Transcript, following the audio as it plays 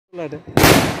Coba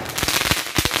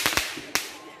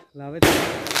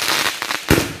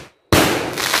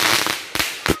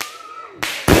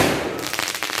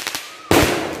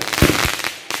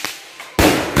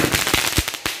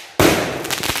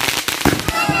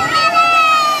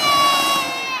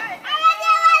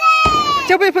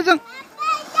pasang.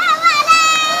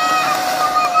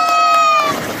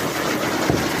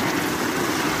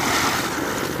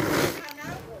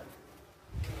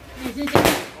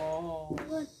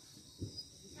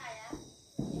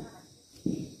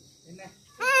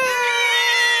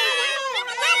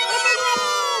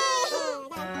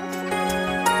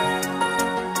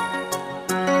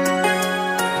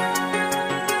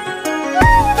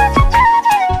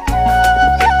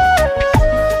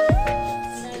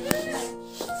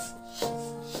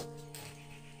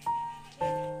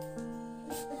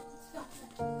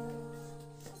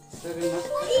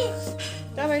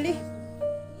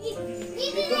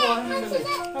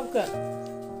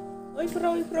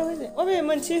 Oke,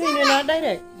 menci ini na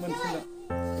direct.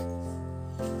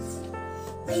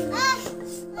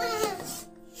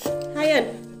 Hayan,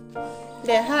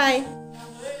 deh hai,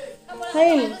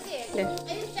 hayan, deh,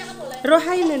 roh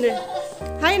hayan deh,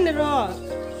 hayan roh,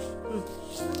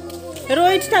 roh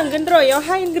itu tanggen roh ya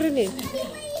hayan gini,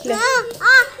 deh,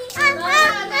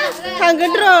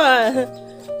 tanggen roh.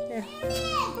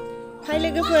 Hai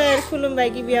लोगोफोर खुलुमबाय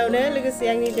गिबियावनो लोगोसे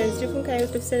आंनि धोनस्रि फुंखा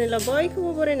YouTube चेनेलाव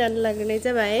बयखौबो बरायनानै लाग्रोनाय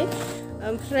जाबाय।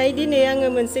 ओमफ्राय दिनै आङो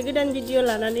मोनसे गोदान भिडिअ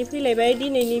लानानै फैलायबाय।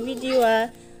 दिनैनि भिडिअआ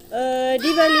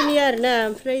दिवालीनि आरोना।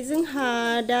 ओमफ्राय जोंहा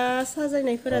दा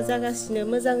साजायनायफोरा जागासिनो,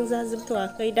 मोजां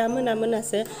जाजोबथ'वाखै, दा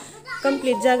मोनासो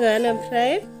कमप्लिट जागोन।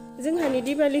 ओमफ्राय जोंहानि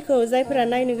दिवालीखौ जायफोरा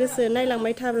नायनो गोसो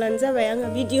नायलांबाय थाब्लानो जाबाय, आङो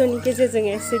भिडिअनि गेजेरजों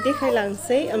एसे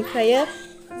देखायलांसै। ओमफ्राय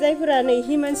जायफोरा नै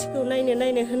हिमानसिखौ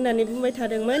नायनो होननानै बुंबाय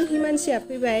थादोंमोन, हिमानसिया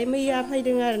फैबाय, मैया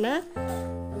फैदों आरोना।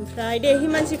 ओमफ्राय दे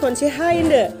हिमानसि खनसे हाय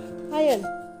होनदो,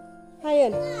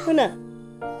 हायन होना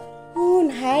हुन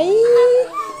हाय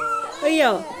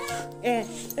ओइयाव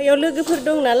ओइयाव लोगोफोर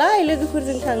दं नालाय,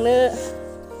 लोगोफोरजों थांनो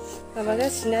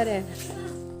माबागासिनो आरो।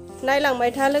 नायलांबाय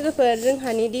था लोगोफोर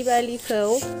जोंहानि दिवालीखौ,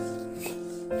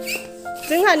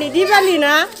 जोंहानि दिवाली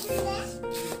ना,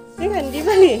 जोंहानि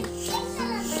दिवाली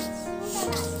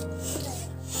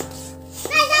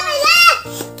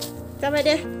जाबाय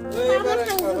दे।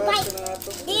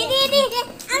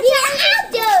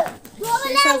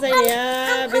 साजायनाया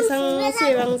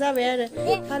बेसेबां जाबाय आरो।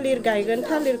 थालिर गायगोन,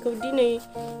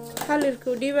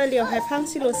 थालिरखौ दिवालीयावहाय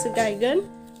फांसेल'सो गायगोन,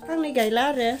 फांनै गायला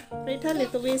आरो। ओमफ्राय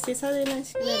थालिरखौबो एसे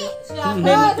साजायनांसिगोन आरो।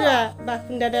 बे मिथुआ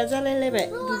बाखुन्दा दा जालायलायबाय,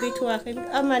 दुगैथ'वाखै,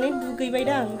 माने दुगैबाय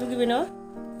दां, दुगैबाय न'?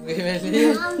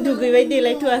 दुगैबाय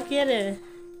देलायथ'वाखै आरो।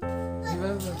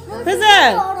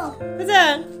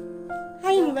 फोजों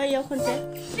हाय होनबा इयाव खनसे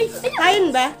हाय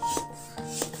होनबा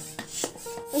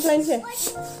ओंखायनोसै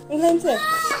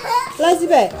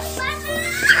लाजिबाय।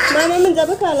 मा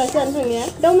मोनजाबोखो आलासि जानो थांनाया?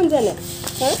 दाउ मोनजानो?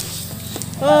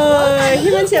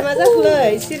 हिमानसिया मा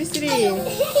जाखोलै सिरि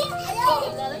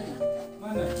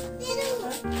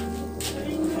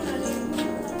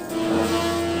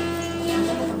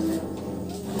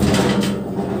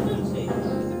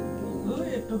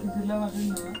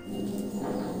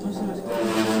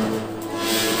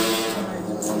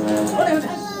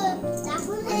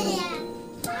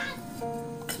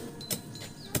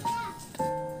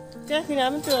Jadi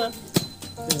nama tu,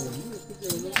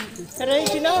 kerana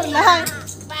itu nama lah.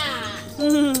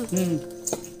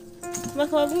 Mak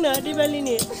apa benda di Bali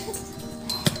ni?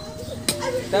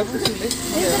 Dah pusing deh.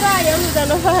 Nizra yang muda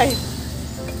nopai.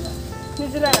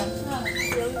 Nizra.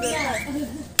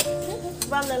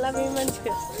 Bala lah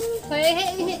Himanci.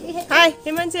 Hai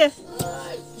Himanci.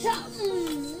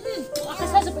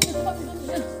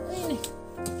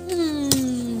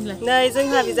 Nah,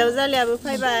 जोंहा बिजावजालियाबो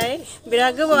फैबाय,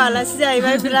 बिराद गोबाव आलासि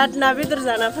जाहैबाय, बिराद ना बेदर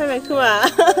जाना फैबाय खोमा।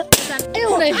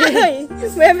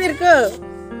 बे बिरखो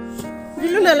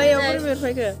बिलु नालाय याव बोरै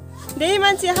फैखो? दे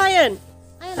मानसि हायन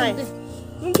हाय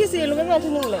मुंखिसो एलुबाय माथो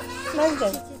नोंलाय?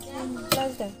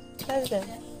 लाजदों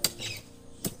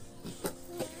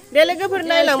दे लोगोफोर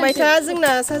नायलांबाय था,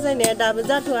 जोंना साजायनाया दाबो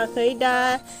जाथ'वाखै,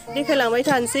 दा देखायलांबाय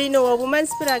थानोसै। न'आवबो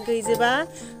मानसिफोरा गैजोबा,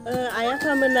 आइ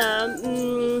आफामोना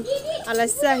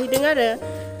आलासि जाहैदों आरो।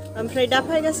 ओमफ्राय दा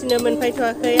फैगासिनो,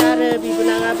 मोनफैथ'वाखै आरो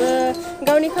बिबोनाङाबो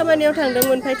गावनि खामानियाव थांदों,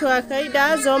 मोनफैथ'वाखै। दा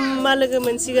जमा लोगो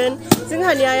मोनसिगोन।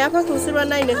 जोंहानि आइ आफाखौ सोरबा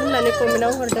नायनो होननानै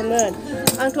कमेन्टआव हरदोंमोन।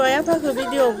 आंथ' आइ आफाखौ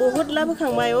भिडिअ बहुद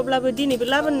लाबोखांबाय, अब्लाबो दिनैबो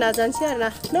लाबोनो नाजानोसै आरोना।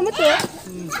 नों मथे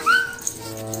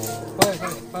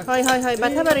हाय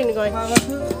बाथा बारिनि गय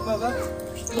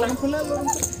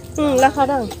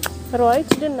लाखादां र'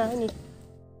 इदि दोनना होनि।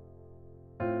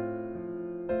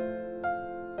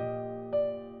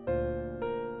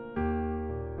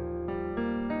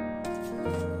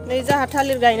 नै जाहा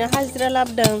थालिर गायनो हाजिरा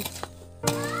लाबोदों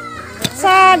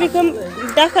सा बेखौ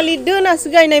दाखालि दोनासो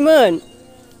गायनायमोन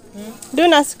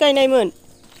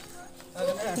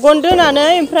गन दोनानै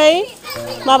ओमफ्राय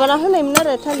माबाना होनायमोन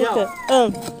आरो थालिरखौ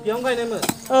बेयाव गायनायमोन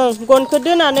गनखौ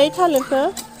दोनानै थालिरखौ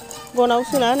गनाव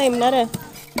सोना होनायमोन आरो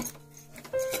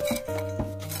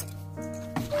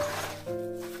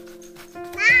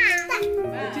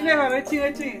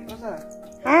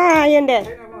Ayan deh.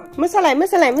 Masalah.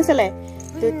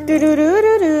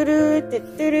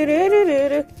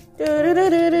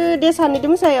 Desa ni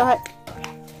dulu saya.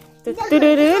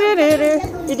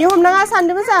 Jadi hom nang asan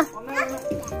dulu masa.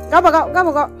 Kau bawa.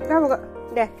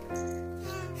 Deh.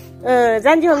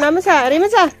 Janji hom nang masa. Hari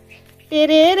masa. Deh.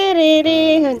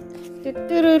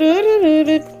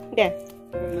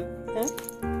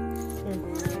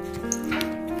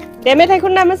 Deh metai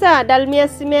kun nama masa. Dalmia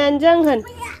semen jangan.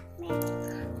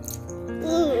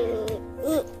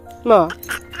 Ma.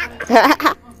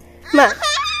 Ma.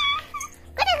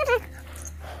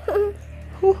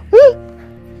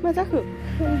 Masa aku.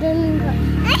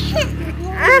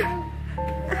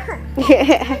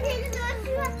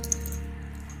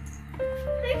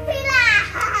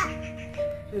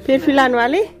 Pirfilan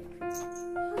wali.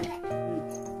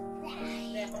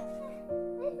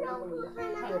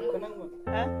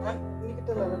 Ini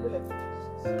kita lalu dulu.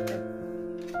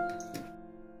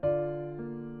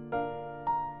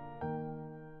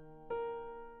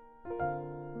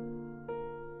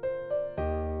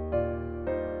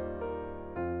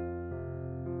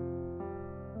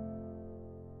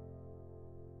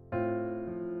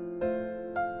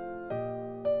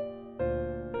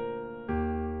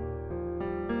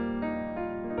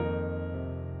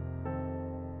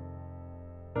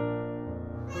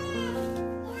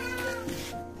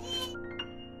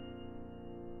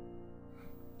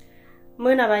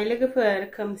 मोनाबाय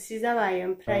लोगोफोर खोमसि जाबाय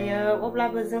ओमफ्रायो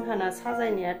अब्लाबो जोंहाना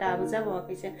साजायनाया दाबो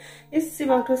जाबावाखैसो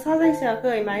एसेबांथ'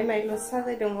 साजायसोआखै माइल'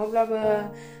 साजायदों अब्लाबो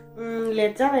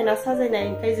लेट जाबायना साजायनाय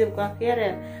ओमफ्राय जोबगाखै आरो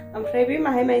ओमफ्राय बे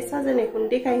माहाय साजायनायखौनो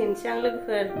देखायहैनोसै आं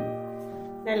लोगोफोर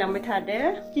नायलांबाय थादो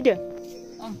गिदो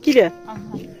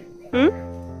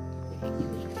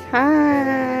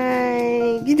हाय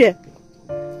गिदो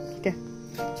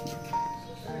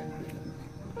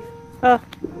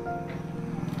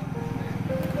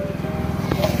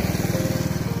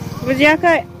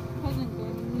बुजियाखै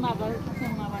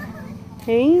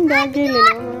hei dah gila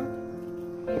nama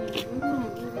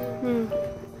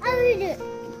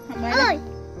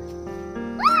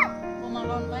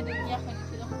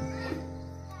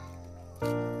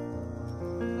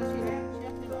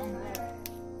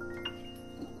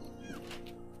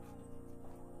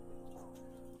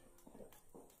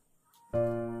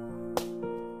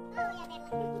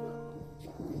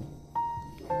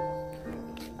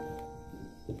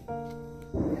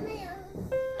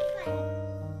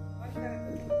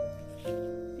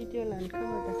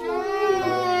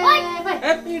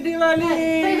Happy Diwali!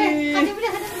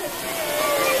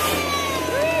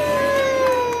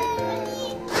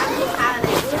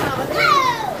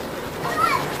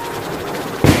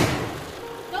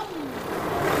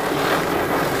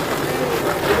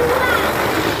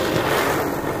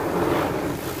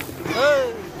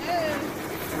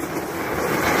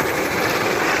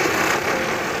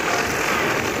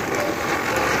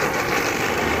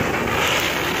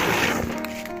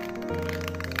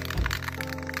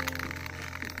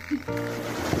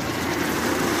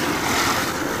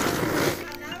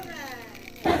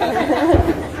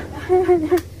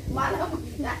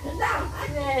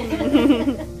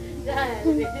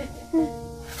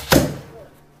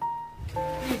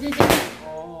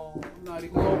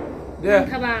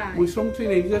 Mùi sông truy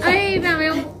này ra ấy vào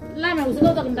mèo la mèo xuống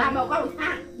đâu tận đá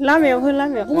lá mèo hơn lá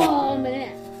mèo ngon đấy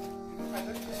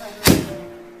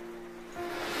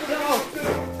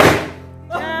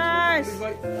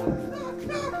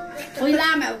ôi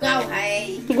la mèo cao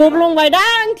thầy gồm luôn vài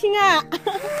đang thiên ạ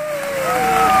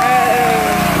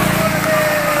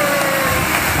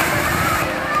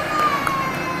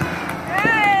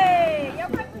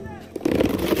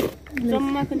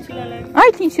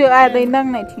ai thiên sữa ai đây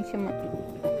đang này thiên sữa mà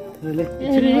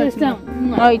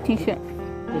ai thiên sữa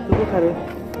itu bukan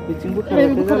kucing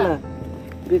bukan itu salah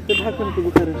itu hakan itu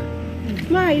bukan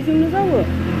mà itu nó sao vậy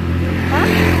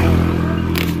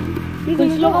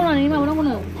kunci lo kau nani mau nak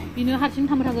mana ini hasil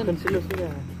tham tham kan kecil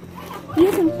sudah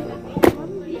iya kan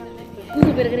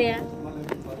itu bergerak ya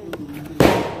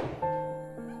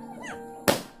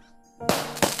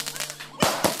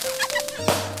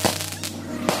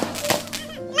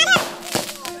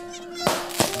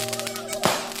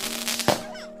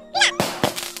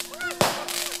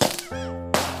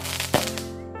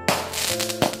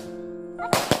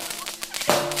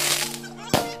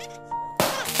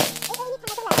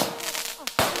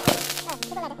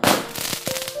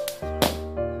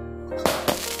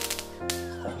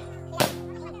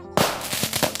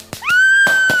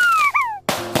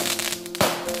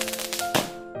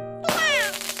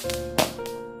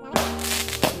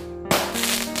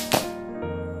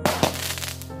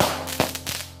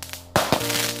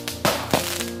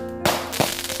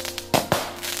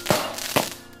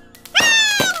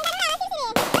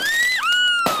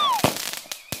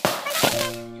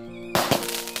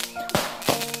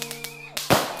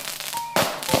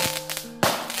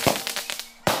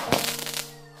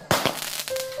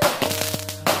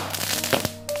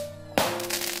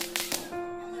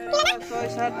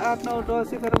 7, 8, 9,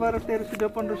 10, 11, 12, 13,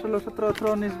 14,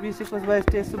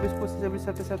 15, 16, 17,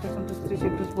 18, 19,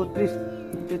 20,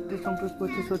 21, 22, 23, 24,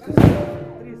 25,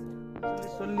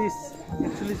 26,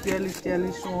 27, 28,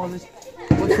 29,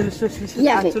 30, 31, 32, 33, 34, 35, 36,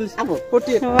 37, 38,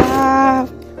 40. Wah,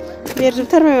 biar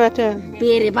terbaik macam.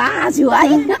 Bere baju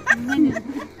ay.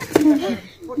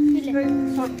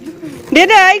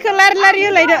 Deda, ayo lari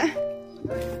yuk lagi dah.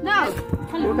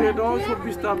 Oke, dong,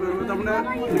 24 tahun, tapi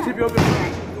masih biar.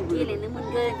 Gile ni mun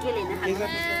ge gile ni hal.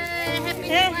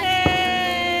 Hehe,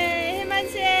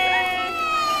 manse.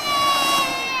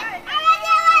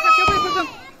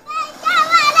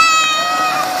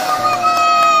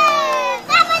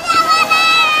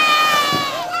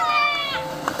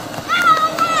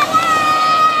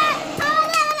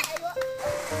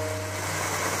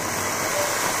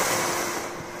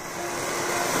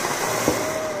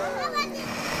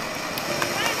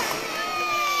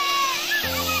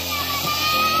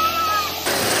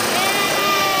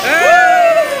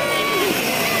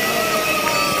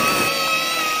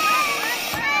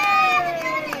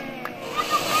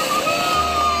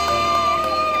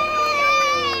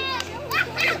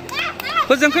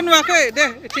 Hojangkan wakai deh.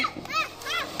 1, 2,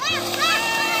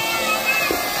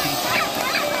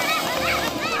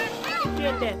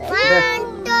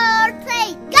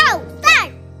 3, go.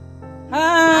 Start.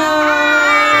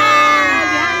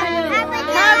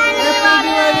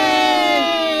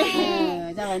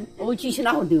 Jangan. Oh, cici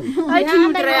nak hodu. Ayo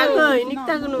cium teriak ke, ini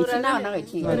kita kenal. Cici nak nak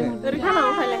cici. Dari mana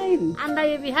mau kalian? Anda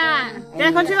ya biha.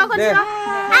 Deh, konsilo. Deh,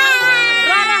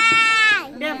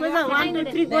 1,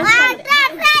 2, 3,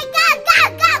 go.